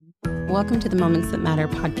Welcome to the Moments That Matter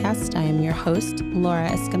podcast. I am your host, Laura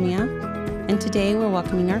Escamilla, and today we're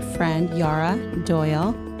welcoming our friend, Yara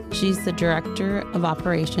Doyle. She's the Director of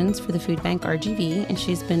Operations for the Food Bank RGV, and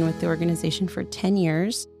she's been with the organization for 10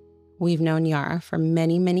 years. We've known Yara for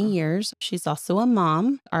many, many years. She's also a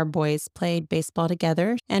mom. Our boys played baseball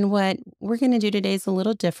together, and what we're going to do today is a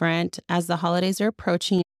little different. As the holidays are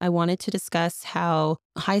approaching, I wanted to discuss how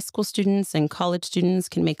high school students and college students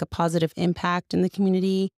can make a positive impact in the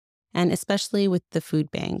community, and especially with the food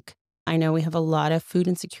bank. I know we have a lot of food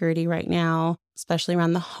insecurity right now, especially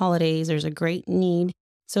around the holidays. There's a great need.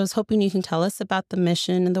 So I was hoping you can tell us about the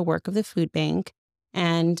mission and the work of the food bank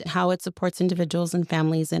and how it supports individuals and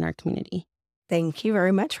families in our community. Thank you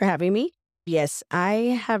very much for having me. Yes,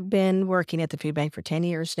 I have been working at the food bank for 10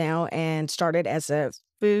 years now and started as a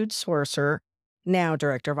food sourcer, now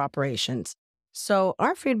Director of Operations. So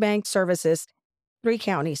our food bank services 3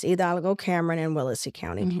 counties, Hidalgo, Cameron, and Willacy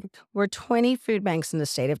County. Mhm. We're 20 food banks in the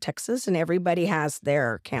state of Texas, and everybody has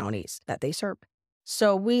their counties that they serve.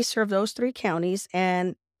 So we serve those 3 counties,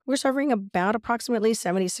 and we're serving about approximately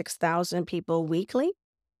 76,000 people weekly.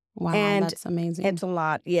 Wow, And that's amazing. It's a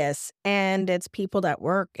lot, yes. And it's people that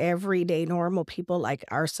work everyday, normal people like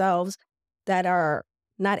ourselves that are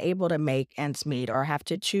not able to make ends meet or have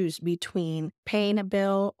to choose between paying a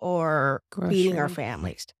bill or feeding our Grocery.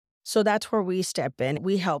 families. So that's where we step in.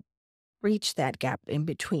 We help reach that gap in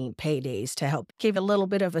between paydays to help give a little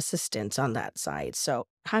bit of assistance on that side. So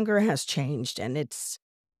hunger has changed, and it's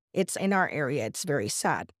in our area, it's very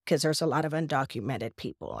sad because there's a lot of undocumented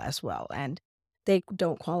people as well, and they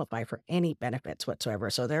don't qualify for any benefits whatsoever.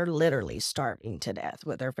 So they're literally starving to death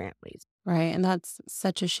with their families. Right. And that's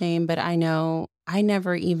such a shame. But I know I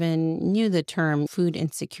never even knew the term food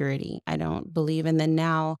insecurity. I don't believe. And then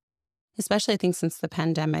now, especially I think since the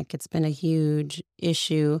pandemic, it's been a huge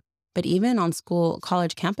issue. But even on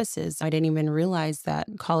college campuses, I didn't even realize that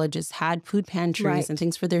colleges had food pantries Right. and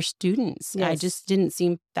things for their students. I Yes. just didn't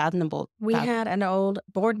seem fathomable. We had an old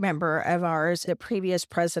board member of ours, the previous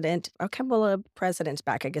president, a couple of presidents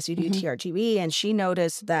back, I guess you do Mhm. TRGV, and she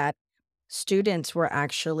noticed that students were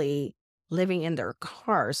actually living in their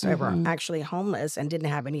cars. They were Mhm. actually homeless and didn't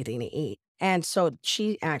have anything to eat. And so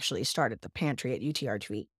she actually started the pantry at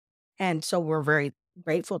UTRGV. And so we're very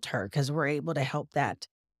grateful to her because we're able to help that.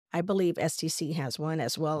 I believe STC has one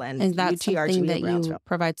as well, and Is that something UTRGV that in you Brownsville.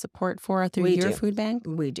 provide support for through We your do. food bank?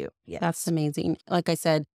 We do, That's yes. amazing. Like I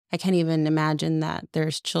said, I can't even imagine that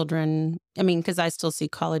there's children. I mean, because I still see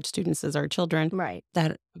college students as our children Right,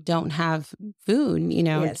 that don't have food,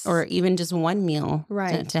 yes, or even just one meal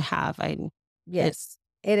right, to have. yes. It's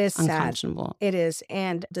It is sad. unconscionable. It is,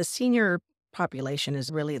 and the senior population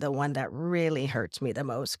is really the one that really hurts me the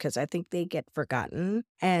most because I think they get forgotten,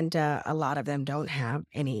 and a lot of them don't have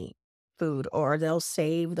any food, or they'll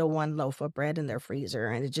save the one loaf of bread in their freezer,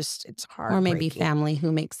 and it's Or maybe heartbreaking. family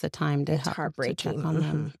who makes the time to It's help to check heartbreaking. on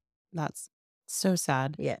them. That's so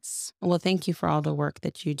sad. Yes, Well, thank you for all the work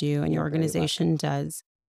that you do and your you're very welcome. organization does.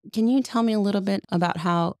 Can you tell me a little bit about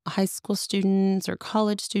how high school students or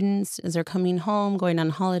college students, as they're coming home, going on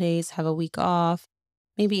holidays, have a week off,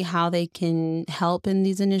 maybe how they can help in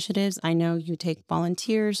these initiatives? I know you take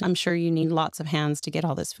volunteers. I'm sure you need lots of hands to get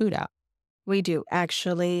all this food out. We do.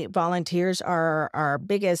 Actually, volunteers are our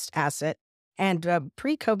biggest asset. And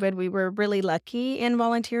pre-COVID, we were really lucky in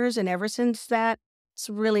volunteers. And ever since that, it's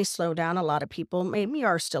really slowed down. A lot of people maybe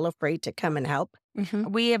are still afraid to come and help.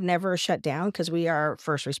 Mm-hmm. We have never shut down because we are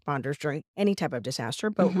first responders during any type of disaster,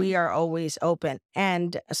 but Mm-hmm. we are always open.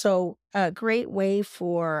 And so a great way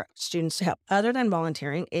for students to help other than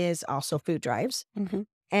volunteering is also food drives Mm-hmm.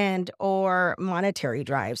 and or monetary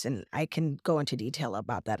drives. And I can go into detail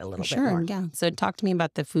about that a little bit Sure. more. Yeah. So talk to me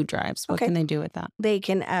about the food drives. What Okay. can they do with that? They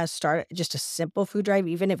can start just a simple food drive,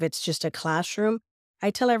 even if it's just a classroom. I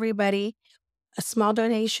tell everybody a small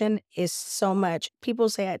donation is so much. People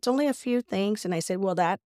say it's only a few things. And I said, well,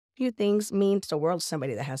 that few things means the world to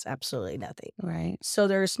somebody that has absolutely nothing. Right. So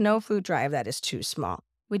there's no food drive that is too small.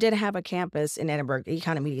 We did have a campus in Edinburgh,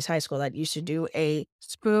 Economedes High School, that used to do a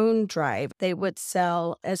spoon drive. They would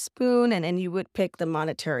sell a spoon and then you would pick the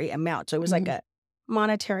monetary amount. So it was like Mhm. a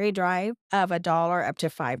monetary drive of $1 up to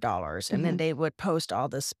 $5. And then Mhm. they would post all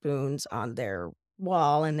the spoons on their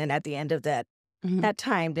wall. And then at the end of that Mhm.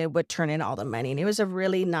 time, they would turn in all the money. And it was a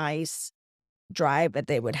really nice drive that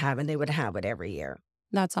they would have, and they would have it every year.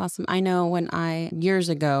 That's awesome. I know many years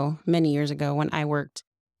ago, when I worked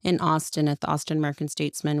in Austin at the Austin American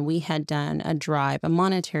Statesman, we had done a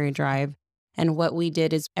monetary drive. And what we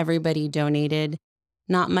did is everybody donated,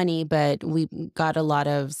 not money, but we got a lot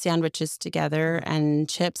of sandwiches together and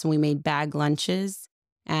chips, and we made bag lunches.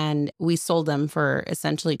 and we sold them for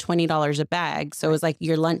essentially $20 a bag. So it was like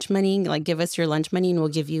your lunch money, like give us your lunch money and we'll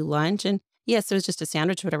give you lunch. And yes, it was just a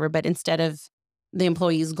sandwich or whatever. But instead of the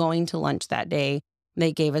employees going to lunch that day,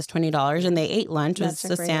 they gave us $20 and they ate lunch. It was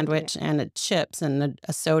That's a a great sandwich and a chips and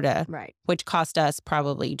a soda, Right. which cost us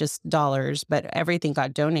probably just dollars, but everything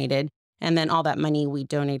got donated. And then all that money we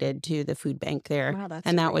donated to the food bank there. Wow, that's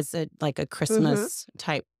And that great. was like a Christmas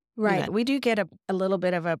type Right. event. We do get a little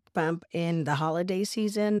bit of a bump in the holiday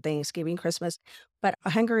season, Thanksgiving, Christmas, but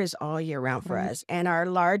hunger is all year round for Right. us. And our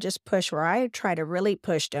largest push where I try to really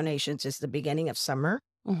push donations is the beginning of summer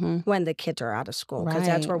Mm-hmm. when the kids are out of school, because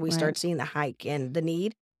that's where we Right. start seeing the hike in the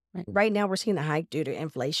need. Right. Right now, we're seeing the hike due to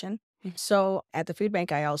inflation. Mhm. So at the food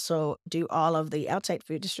bank, I also do all of the outside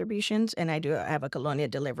food distributions, and I have a Colonia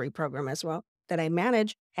delivery program as well that I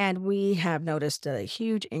manage. And we have noticed a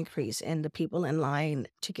huge increase in the people in line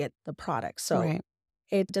to get the products. So Right.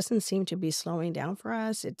 it doesn't seem to be slowing down for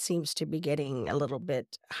us. It seems to be getting a little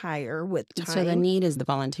bit higher with time. So the need is the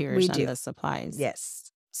volunteers We and do. the supplies.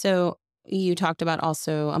 Yes. So you talked about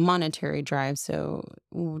also a monetary drive. So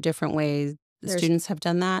different ways the There's students have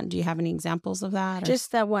done that. Do you have any examples of that? Or?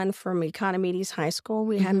 just that one from Economides High School.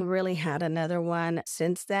 We hadn't really had another one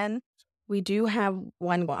since then. We do have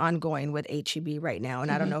one ongoing with HEB right now.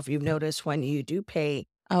 And I don't know if you've noticed when you do pay,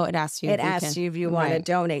 Oh, it asks you. it if you asks can. you if you want to Right.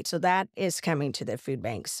 donate. So that is coming to the food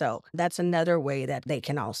bank. So that's another way that they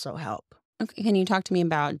can also help. Okay. Can you talk to me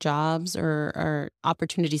about jobs or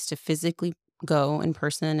opportunities to physically go in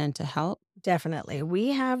person and to help? Definitely. We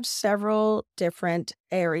have several different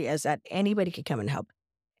areas that anybody could come and help.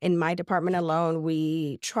 In my department alone,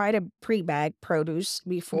 we try to pre-bag produce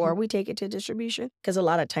before we take it to distribution, because a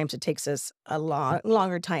lot of times it takes us a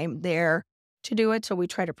longer time there to do it. So we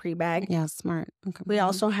try to pre-bag. Yeah, smart. Okay. We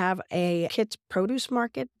also have a kids produce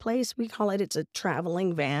marketplace. We call it, it's a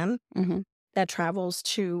traveling van Mhm. that travels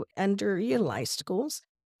to underutilized schools.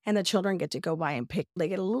 And the children get to go by and pick, they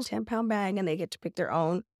get a little 10-pound bag and they get to pick their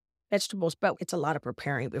own vegetables, but it's a lot of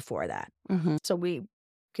preparing before that. Mhm. So we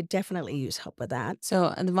could definitely use help with that.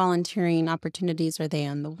 So the volunteering opportunities, are they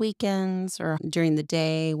on the weekends or during the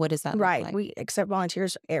day? What does that look Right. like? We accept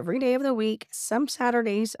volunteers every day of the week. Some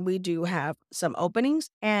Saturdays we do have some openings,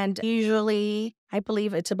 and usually I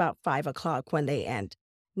believe it's about 5 o'clock when they end.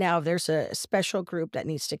 Now, if there's a special group that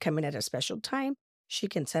needs to come in at a special time, she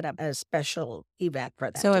can set up a special event for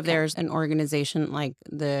that. So to if come. there's an organization like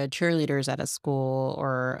the cheerleaders at a school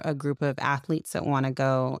or a group of athletes that want to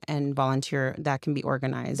go and volunteer, that can be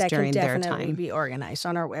organized that during can their definitely time. be organized.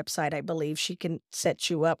 On our website, I believe she can set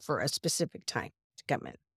you up for a specific time to come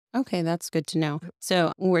in. Okay, that's good to know.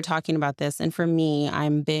 So we're talking about this, and for me,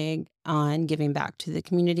 I'm big on giving back to the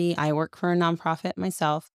community. I work for a nonprofit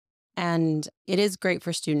myself, and it is great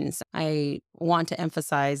for students. I want to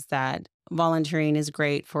emphasize that volunteering is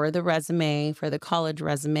great for the resume, for the college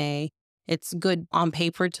resume. It's good on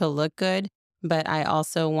paper to look good, but I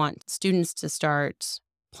also want students to start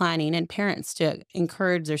planning and parents to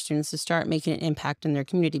encourage their students to start making an impact in their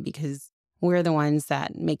community, because we're the ones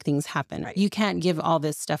that make things happen. Right. You can't give all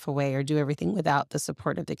this stuff away or do everything without the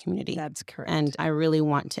support of the community. That's correct. And I really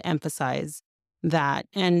want to emphasize that.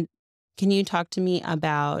 And can you talk to me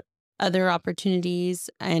about other opportunities?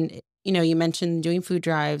 And, you mentioned doing food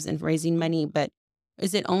drives and raising money, but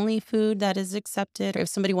is it only food that is accepted? Or if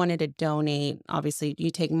somebody wanted to donate, obviously you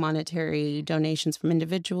take monetary donations from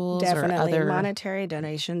individuals Definitely. or other. Monetary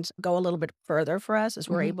donations go a little bit further for us, as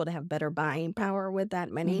we're Mhm. able to have better buying power with that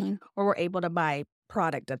money, Mhm. or we're able to buy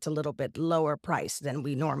product that's a little bit lower price than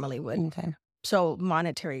we normally would. Okay. So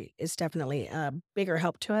monetary is definitely a bigger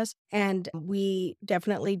help to us. And we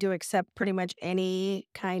definitely do accept pretty much any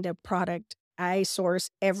kind of product. I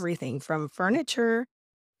source everything from furniture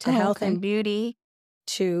to Oh, health okay. and beauty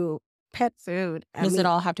to pet food. Does it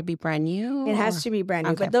all have to be brand new? It has or- to be brand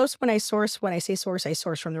new. Okay. But those, when I say source, I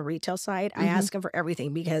source from the retail side. I Mhm. ask them for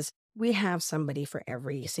everything, because we have somebody for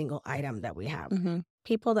every single item that we have. Mhm.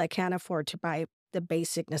 People that can't afford to buy the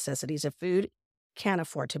basic necessities of food can't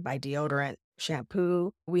afford to buy deodorant,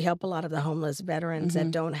 shampoo. We help a lot of the homeless veterans that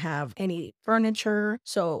Mhm. don't have any furniture.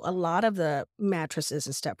 So a lot of the mattresses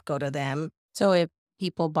and stuff go to them. So if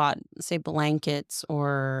people bought, say, blankets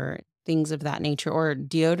or things of that nature, or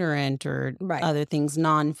deodorant or Right. other things,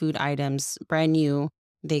 non-food items, brand new,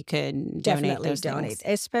 they could donate Definitely those donate,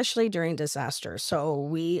 things. especially during disaster. So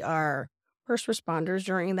we are first responders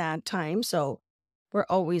during that time. So we're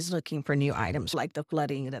always looking for new items, like the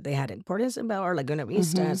flooding that they had in Port Isabel or Laguna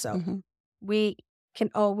Vista. Mhm. So Mhm. we can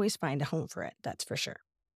always find a home for it. That's for sure.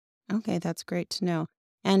 Okay, that's great to know.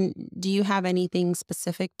 And do you have anything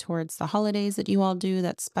specific towards the holidays that you all do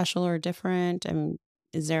that's special or different? And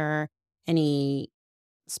is there any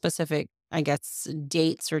specific, I guess,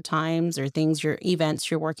 dates or times or things, your events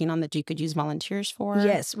you're working on that you could use volunteers for?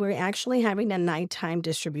 Yes, we're actually having a nighttime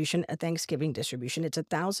distribution, a Thanksgiving distribution. It's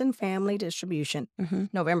 1,000 family distribution, Mm-hmm.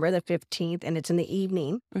 November the 15th, and it's in the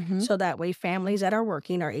evening. Mm-hmm. So that way families that are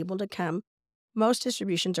working are able to come. Most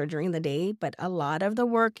distributions are during the day, but a lot of the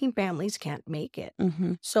working families can't make it.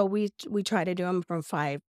 Mm-hmm. So we try to do them from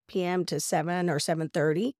 5 p.m. to 7 or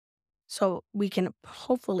 7:30. So we can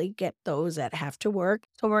hopefully get those that have to work.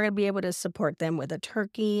 So we're going to be able to support them with a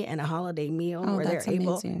turkey and a holiday meal Oh, where they're that's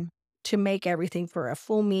able amazing. to make everything for a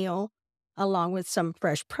full meal, along with some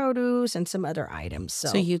fresh produce and some other items.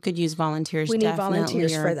 So you could use volunteers we need definitely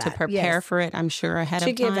volunteers for or to that. prepare Yes, for it, I'm sure, ahead to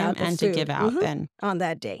of give time out the and to food give out then. on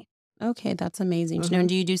that day. Okay, that's amazing to know. And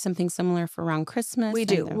do you do something similar for around Christmas? We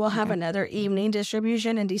do. We'll have Okay. another evening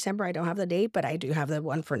distribution in December. I don't have the date, but I do have the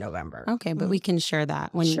one for November. Okay, but we can share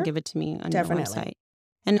that when you Sure. give it to me on Definitely. your website.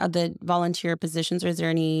 And the volunteer positions, is there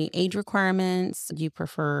any age requirements? Do you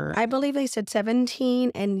prefer? I believe they said 17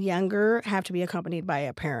 and younger have to be accompanied by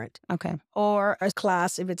a parent Okay. or a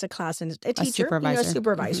class, if it's a class, and a teacher, supervisor. a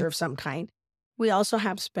supervisor of some kind. We also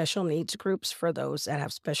have special needs groups for those that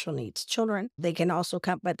have special needs children. They can also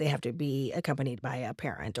come, but they have to be accompanied by a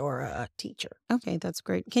parent or a teacher. Okay, that's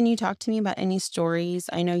great. Can you talk to me about any stories?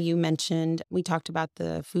 I know you mentioned, we talked about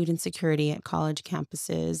the food insecurity at college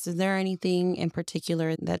campuses. Is there anything in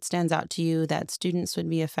particular that stands out to you that students would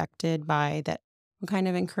be affected by that will kind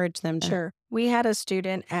of encourage them to? Sure. We had a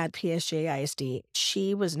student at PSJ ISD.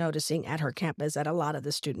 She was noticing at her campus that a lot of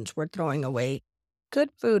the students were throwing away good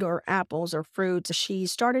food or apples or fruits. She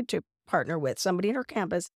started to partner with somebody at her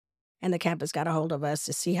campus, and the campus got a hold of us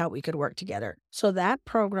to see how we could work together. So that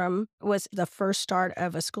program was the first start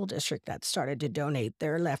of a school district that started to donate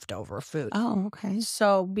their leftover food. Oh, okay.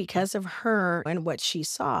 So because of her and what she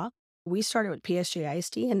saw, we started with PSJ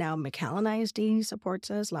ISD, and now McAllen ISD supports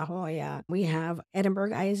us, La Jolla. We have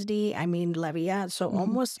Edinburgh ISD, Levia. So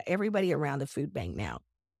almost everybody around the food bank now.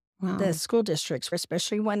 Wow. The school districts,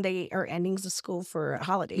 especially when they are ending the school for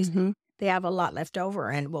holidays, they have a lot left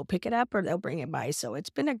over, and we'll pick it up or they'll bring it by. So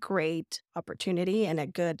it's been a great opportunity and a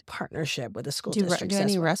good partnership with the school districts. Do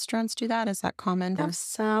any restaurants do that? Is that common? We have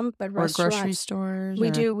some, but or restaurants, grocery stores?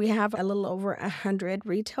 we do. We have a little over 100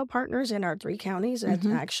 retail partners in our 3 counties. It's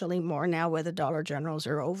actually more now with the Dollar Generals.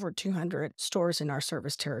 There are over 200 stores in our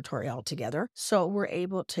service territory altogether. So we're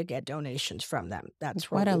able to get donations from them.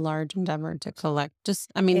 That's what a large endeavor to collect.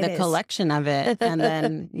 The is. collection of it, and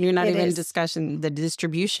then you're not It even is. discussing the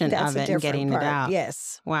distribution That's of a it and different getting part. it out.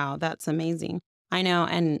 Yes. Wow, that's amazing. I know,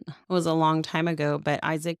 and it was a long time ago, but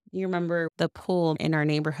Isaac, you remember the pool in our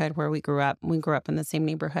neighborhood where we grew up? We grew up in the same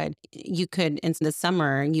neighborhood. You could, in the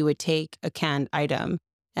summer, you would take a canned item,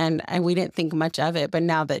 and we didn't think much of it. But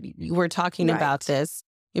now that we're talking about this,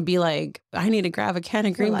 it'd be like, I need to grab a can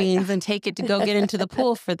of green beans and take it to go get into the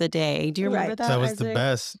pool for the day. Do you remember that? That was Isaac? the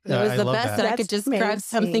best. It was the best that I could just grab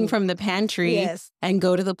something from the pantry and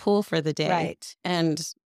go to the pool for the day. Right. And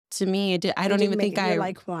to me, I don't even think I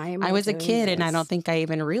was a kid, and I don't think I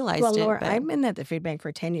even realized well, it. Laura, But I've been at the food bank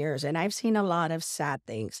for 10 years, and I've seen a lot of sad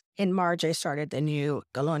things. In March, I started the new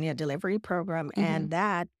Colonia delivery program, and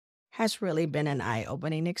that has really been an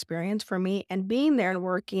eye-opening experience for me. And being there and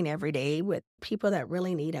working every day with people that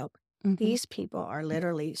really need help, these people are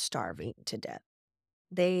literally starving to death.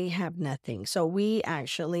 They have nothing. So we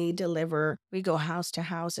actually we go house to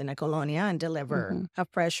house in a colonia and deliver a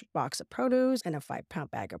fresh box of produce and a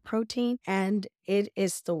 5-pound bag of protein. And it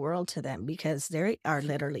is the world to them because they are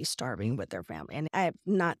literally starving with their family. And I have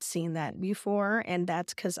not seen that before. And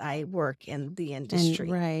that's because I work in the industry.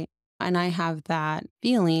 Right. And I have that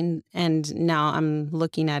feeling, and now I'm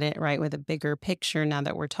looking at it, right, with a bigger picture now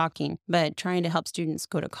that we're talking, but trying to help students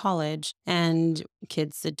go to college and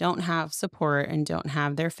kids that don't have support and don't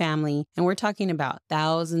have their family. And we're talking about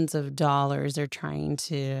thousands of dollars they're trying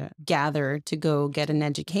to gather to go get an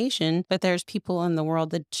education. But there's people in the world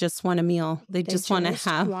that just want a meal. They just want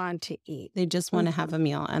to eat. They just want to have a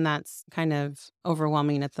meal. And that's kind of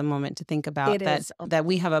overwhelming at the moment to think about that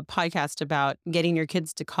we have a podcast about getting your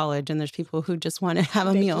kids to college, and there's people who just want to have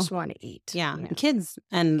a meal. They just want to eat. Yeah. Kids.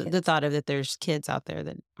 And the thought of that there's kids out there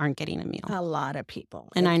that aren't getting a meal. A lot of people.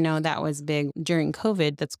 And I know that was big during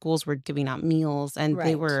COVID, that schools were giving out meals, and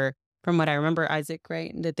they were, from what I remember, Isaac,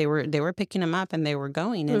 right, that they were picking them up and they were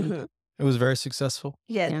going. And it was very successful.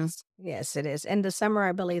 Yes, it is. In the summer,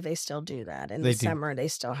 I believe they still do that. In the summer, they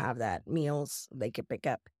still have that meals they could pick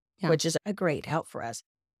up, which is a great help for us.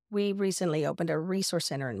 We recently opened a resource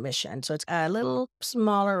center in Mission. So it's a little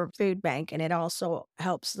smaller food bank, and it also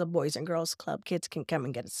helps the Boys and Girls Club. Kids can come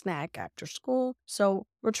and get a snack after school. So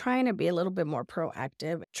we're trying to be a little bit more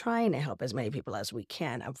proactive, trying to help as many people as we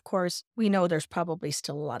can. Of course, we know there's probably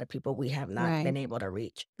still a lot of people we have not Right. been able to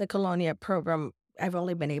reach. The Colonia program, I've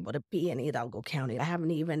only been able to be in Hidalgo County. I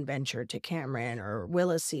haven't even ventured to Cameron or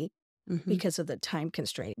Willacy because of the time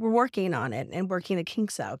constraint. We're working on it and working the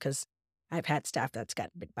kinks out because I've had staff that's got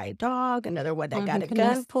bit by a dog, another one that Oh, got my a gun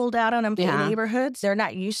goodness. pulled out on them in Yeah. neighborhoods. They're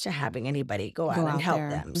not used to having anybody go Go out and out help there.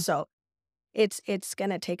 them. So it's going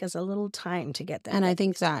to take us a little time to get that. And I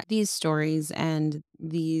think that these stories and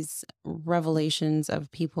these revelations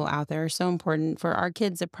of people out there are so important for our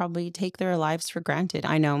kids that probably take their lives for granted.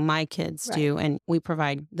 I know my kids Right. do, and we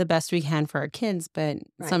provide the best we can for our kids, but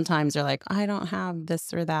Right. sometimes they're like, I don't have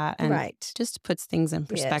this or that. And Right. just puts things in Yes.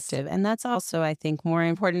 perspective. And that's also, I think, more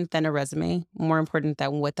important than a resume, more important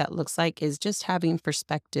than what that looks like is just having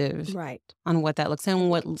perspective Right. on what that looks and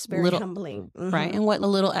what It's very little humbling. right, and what a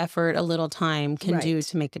little effort, a little time can do Right.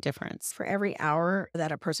 to make a difference. For every hour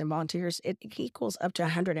that a person volunteers, it equals up to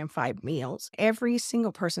 105 meals. Every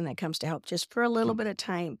single person that comes to help just for a little bit of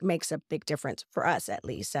time makes a big difference for us, at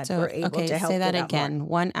least, that So, we're able okay, to help say that get out more. again.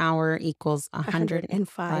 1 hour equals 105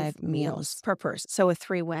 105 meals meals. per person. So if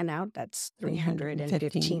 3 went out, that's 315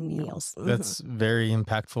 315 meals. That's very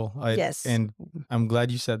impactful. Yes. And I'm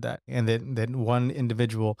glad you said that. And that one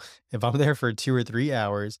individual, if I'm there for 2 or 3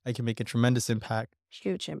 hours, I can make a tremendous impact.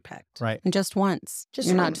 Huge impact. Right. And just once. Just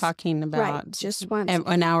You're once. not talking about Just once.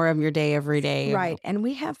 an hour of your day every day. Right. And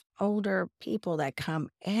we have older people that come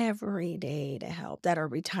every day to help that are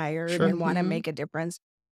retired Sure. and want to Mhm. make a difference.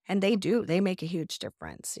 And they do. They make a huge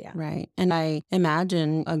difference. Yeah. Right. And I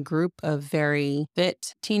imagine a group of very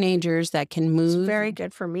fit teenagers that can It's move. very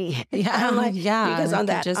good for me. Yeah, I'm like, yeah. because on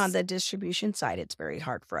they that on just- the distribution side, it's very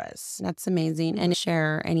hard for us. That's amazing. And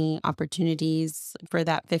share any opportunities for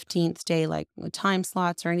that 15th day, like with time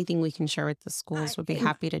slots or anything we can share with the schools. We'll be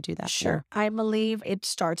happy to do that. Sure. I believe it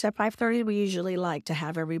starts at 5:30. We usually like to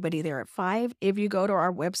have everybody there at 5. If you go to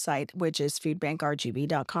our website, which is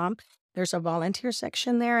foodbankrgv.com, there's a volunteer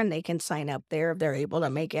section there and they can sign up there if they're able to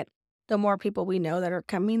make it. The more people we know that are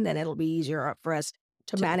coming, then it'll be easier for us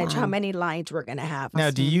to manage how plan. many lines we're going to have.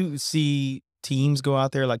 Now, do you see teams go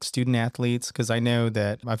out there like student athletes? Because I know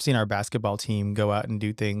that I've seen our basketball team go out and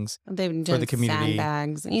do things, They've for done the community,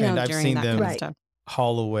 sandbags, and I've during seen that them- kind of Right. stuff.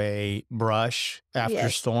 haul away brush after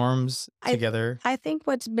Yes. storms I- together. I think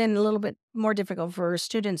what's been a little bit more difficult for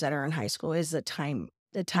students that are in high school is the timing,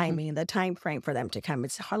 the time frame for them to come.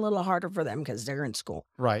 It's a little harder for them because they're in school.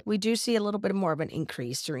 Right. We do see a little bit more of an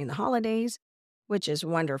increase during the holidays, which is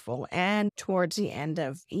wonderful. And towards the end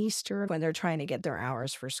of Easter, when they're trying to get their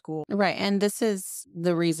hours for school. Right. And this is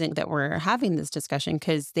the reason that we're having this discussion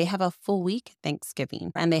because they have a full week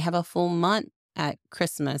Thanksgiving and they have a full month at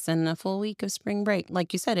Christmas and a full week of spring break.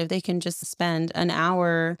 Like you said, if they can just spend an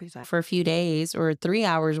hour Exactly. for a few days or 3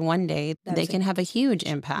 hours one day, That they is a can have a huge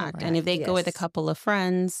impact. And if they go with a Yes. couple of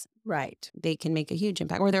friends, Right. they can make a huge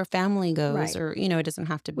impact. Or their family goes, Right. or, it doesn't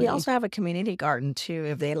have to be. We also have a community garden too,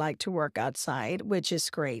 if they like to work outside, which is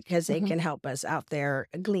great because they Mhm. can help us out there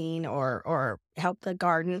glean or help the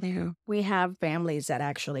garden. Yeah. We have families that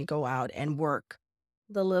actually go out and work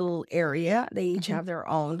the little area. They each Mhm. have their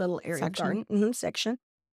own little area Section. garden section,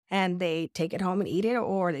 and they take it home and eat it,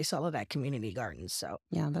 or they sell it at community gardens. So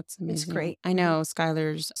Yeah, that's amazing. great. I know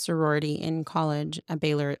Skylar's sorority in college at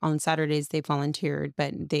Baylor, on Saturdays they volunteered,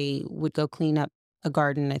 but they would go clean up a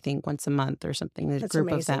garden, I think, once a month or something, a That's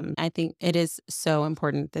group amazing. of them. I think it is so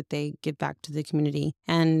important that they give back to the community.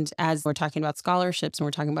 And as we're talking about scholarships and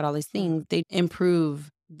we're talking about all these things, they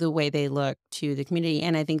improve the way they look to the community.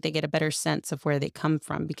 And I think they get a better sense of where they come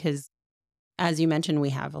from because, as you mentioned,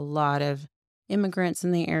 we have a lot of immigrants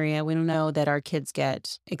in the area. We don't know that our kids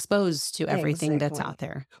get exposed to everything that's Exactly. out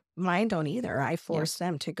there. Mine don't either. I force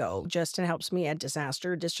them to go. Justin helps me at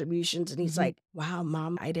disaster distributions, and he's Mhm. like, "Wow,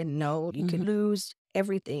 Mom, I didn't know you could lose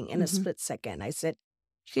everything in a Mhm. split second." I said,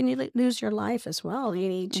 "Can you lose your life as well? You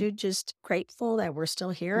need to just grateful that we're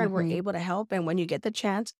still here and we're Mhm. able to help. And when you get the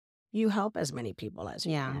chance, you help as many people as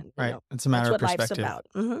you Yeah. can. You Right. know, It's a matter that's of what life's perspective. about."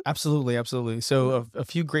 Mhm. Absolutely. Absolutely. So a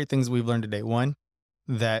few great things we've learned today. One,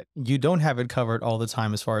 that you don't have it covered all the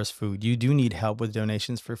time as far as food. You do need help with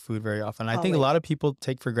donations for food very often. I think a Always. lot of people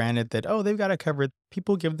take for granted that, they've got it covered.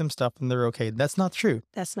 People give them stuff and they're okay. That's not true.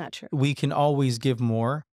 That's not true. We can always give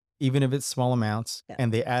more, even if it's small amounts, Yeah.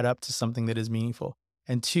 and they add up to something that is meaningful.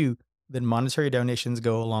 And two, that monetary donations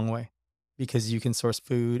go a long way because you can source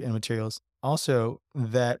food and materials. Also,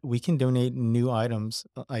 that we can donate new items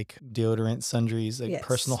like deodorant, sundries, like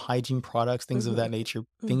personal Yes. hygiene products, things of Mhm. that nature,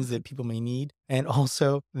 things that people may need. And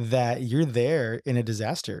also that you're there in a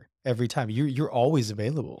disaster every time. You're always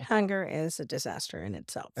available. Hunger is a disaster in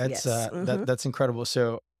itself. That's Yes. that's incredible.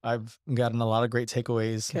 So I've gotten a lot of great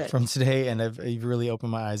takeaways Good. from today, and you've really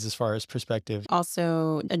opened my eyes as far as perspective.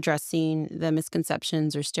 Also, addressing the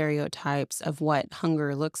misconceptions or stereotypes of what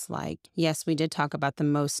hunger looks like. Yes, we did talk about the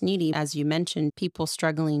most needy. As you mentioned, people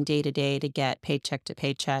struggling day to day to get paycheck to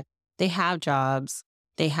paycheck. They have jobs.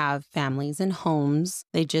 They have families and homes.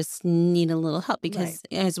 They just need a little help because,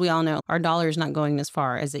 as we all know, our dollar is not going as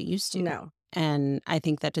far as it used to. No. And I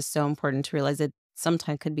think that is so important to realize that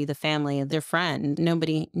sometimes could be the family, their friend.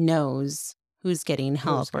 Nobody knows who's getting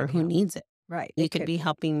help or who needs it. Right. You It could be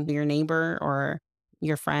helping your neighbor or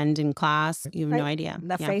your friend in class. You have no idea.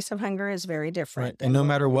 The face of hunger is very different. Right. And no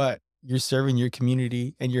matter what, you're serving your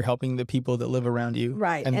community and you're helping the people that live around you.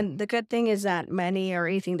 Right. And the good thing is that money or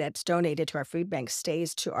anything that's donated to our food bank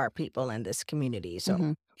stays to our people in this community.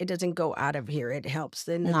 So it doesn't go out of here. It helps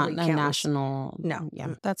the not a countless. national. No.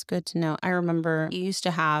 Yeah, that's good to know. I remember you used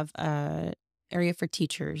to have a area for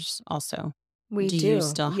teachers also. We do. You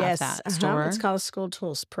still have that store? It's called a School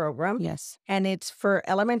Tools Program. Yes. And it's for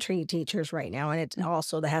elementary teachers right now. And it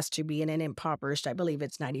also has to be in an impoverished, I believe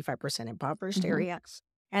it's 95% impoverished area.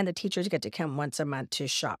 And the teachers get to come once a month to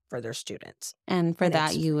shop for their students. And for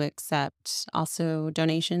that, you accept also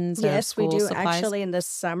donations? Yes, we do. Supplies? Actually, in the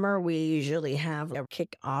summer, we usually have a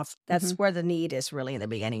kickoff. That's where the need is really in the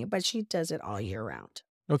beginning. But she does it all year round.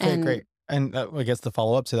 Okay, great. And I guess the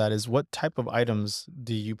follow-up to that is, what type of items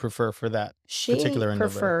do you prefer for that particular endeavor?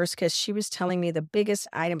 She prefers, because she was telling me the biggest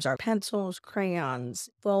items are pencils, crayons,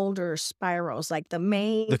 folders, spirals, like the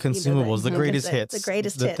main... The consumables, the greatest hits. The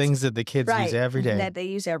greatest hits. The things that the kids use every day. That they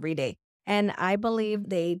use every day. And I believe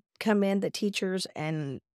they come in, the teachers,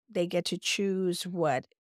 and they get to choose what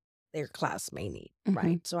their class may need,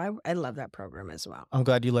 right? So I love that program as well. I'm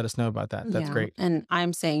glad you let us know about that. That's great. And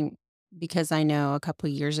I'm saying... because I know a couple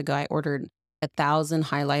of years ago, I ordered 1,000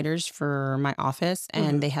 highlighters for my office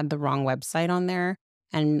and they had the wrong website on there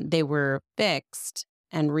and they were fixed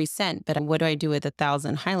and resent. But what do I do with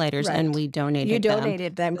 1,000 highlighters? Right. And we donated them. You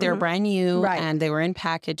donated them. They're brand new and they were in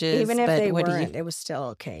packages. Even if they weren't, it was still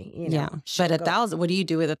okay. You know, yeah. But 1,000, what do you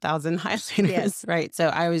do with 1,000 highlighters? Yes. Right. So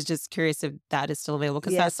I was just curious if that is still available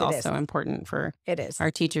because that's also important for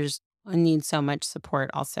our teachers need so much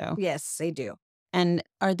support also. Yes, they do. And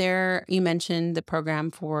you mentioned the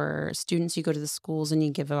program for students, you go to the schools and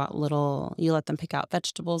you give out you let them pick out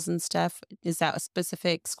vegetables and stuff. Is that a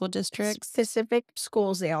specific school district? Specific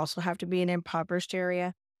schools, they also have to be in an impoverished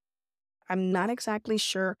area. I'm not exactly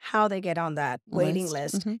sure how they get on that waiting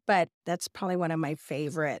list, but that's probably one of my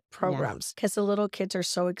favorite programs because the little kids are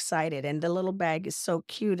so excited and the little bag is so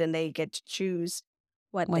cute and they get to choose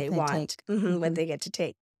what they want, what they get to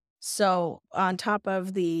take. So on top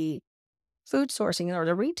of the food sourcing or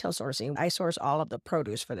the retail sourcing, I source all of the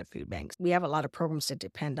produce for the food banks. We have a lot of programs that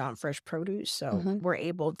depend on fresh produce. So we're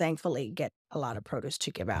able, thankfully, get a lot of produce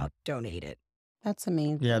to give out, donate it. That's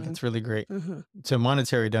amazing. Yeah, that's really great. So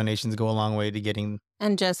monetary donations go a long way to getting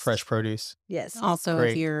fresh produce. Yes. Also,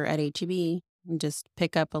 if you're at HEB, just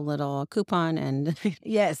pick up a little coupon and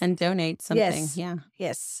and donate something.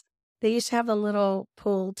 Yes. They used to have the little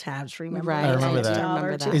pull tabs, remember? Right. I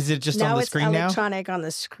remember that. Is it just on the screen now? Now it's electronic on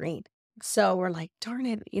the screen. So we're like, darn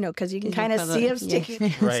it, because you can kind of see them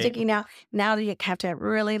sticking out. Now you have to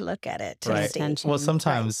really look at it to see. Well,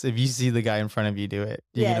 sometimes if you see the guy in front of you do it,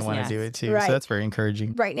 you're going to want to do it too. Right. So that's very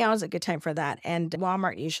encouraging. Right now is a good time for that. And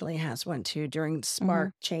Walmart usually has one too during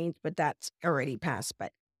Spark change, but that's already passed.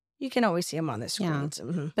 But you can always see them on the screens.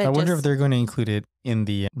 But I wonder if they're going to include it in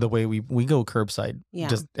the way we go curbside,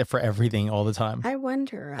 just for everything all the time. I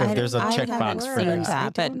wonder. If there's a checkbox for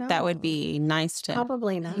that. But that would be nice to...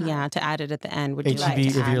 Probably not. Yeah, to add it at the end. HEB,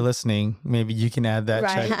 if you're listening, maybe you can add that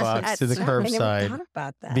checkbox to the curbside. I never thought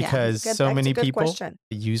about that. Because so many people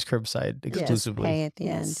use curbside exclusively. Pay at the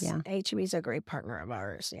end, HEB is a great partner of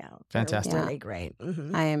ours. Yeah. Fantastic. Really great.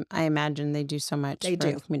 I imagine they do so much for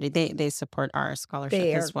the community. They support our scholarship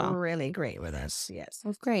as well. They are really great with us, yes.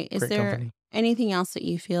 Well, great. Is there anything else that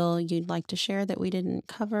you feel you'd like to share that we didn't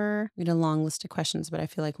cover? We had a long list of questions, but I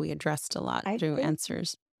feel like we addressed a lot through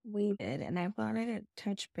answers. We did, and I wanted to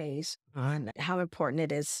touch base on how important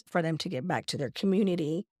it is for them to get back to their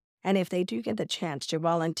community And if they do get the chance to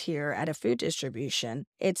volunteer at a food distribution,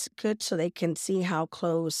 it's good so they can see how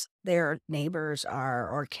close their neighbors are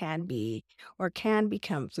or can be or can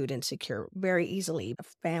become food insecure very easily. A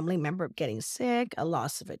family member getting sick, a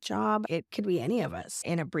loss of a job, it could be any of us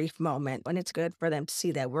in a brief moment. And it's good for them to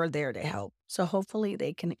see that we're there to help. So hopefully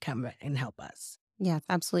they can come and help us. Yes,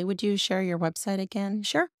 absolutely. Would you share your website again?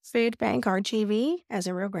 Sure. Food Bank RGV as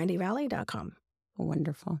in RioGrandeValley.com.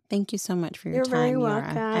 Wonderful. Thank you so much for your You're time, very Yara.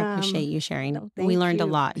 I welcome. appreciate you sharing. No, We thank learned a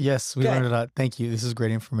you. lot. Yes, we Good. learned a lot. Thank you. This is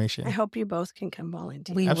great information. I hope you both can come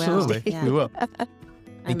volunteer. We Absolutely. will. Yeah. We will. I'm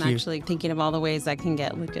Thank you. actually thinking of all the ways I can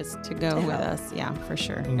get Lucas to go with us. Yeah, for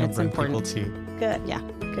sure. I'm gonna It's bring important. people too. Good. Yeah.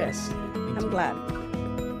 Good. Thank I'm you. glad.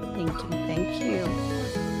 Thank you.